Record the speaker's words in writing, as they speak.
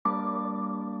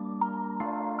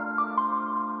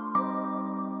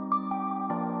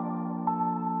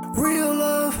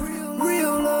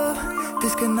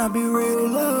This cannot be real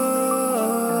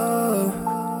love.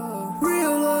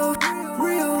 Real love,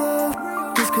 real love.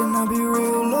 This cannot be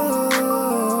real love.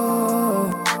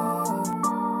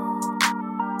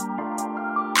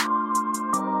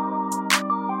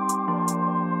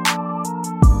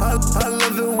 I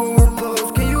love it when we're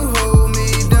close. Can you hold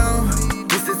me down?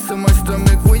 This is to my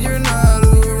stomach when you're not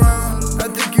around. I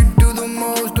think you do the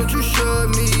most, don't you shut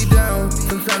me down.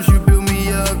 Sometimes you build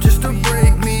me up just to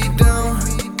break me down.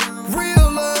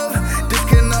 Real love, this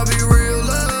cannot be real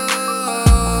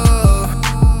love.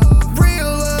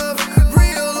 Real love,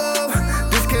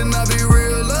 this cannot be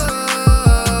real love.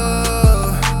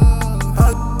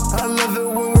 I love it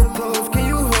when we're close. Can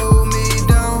you hold me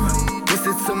down? This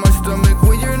is to my stomach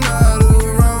when you're not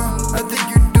around. I think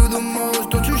you do the most,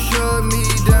 don't you shut me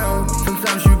down.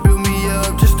 Sometimes you build me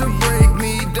up just to break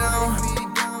me down.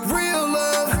 Real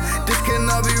love, this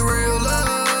cannot be real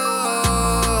love.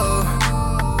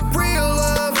 Real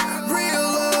love,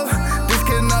 this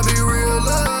cannot be real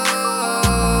love.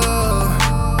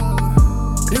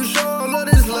 You show all of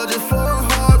this love just for a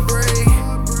heartbreak.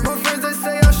 My friends, they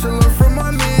say I should learn from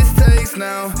my mistakes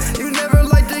now. You never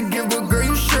like to give, but girl,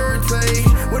 you sure take.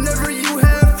 Whenever you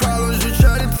have problems, you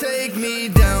try to take me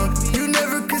down. You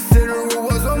never consider what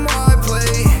was on my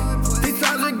plate. These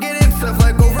times are getting tough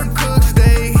like overcooked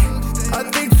steak. I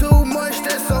think too much,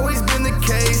 that's always been the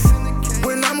case.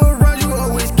 When I'm around, you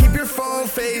always keep your phone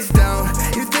face down.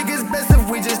 You think it's best if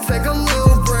we just take a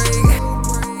little break.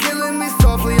 Killing me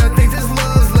softly, I think this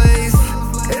love's lace.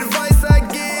 Advice I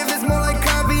give is more like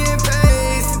copy and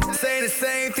paste. Saying the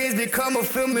same things become a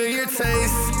familiar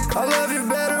taste. I love you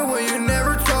better when you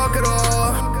never talk at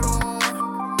all.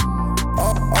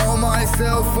 On my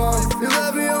cell phone, you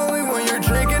love me only when you're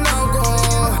drinking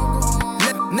alcohol.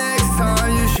 Next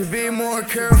time you should be more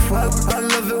careful. I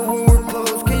love it when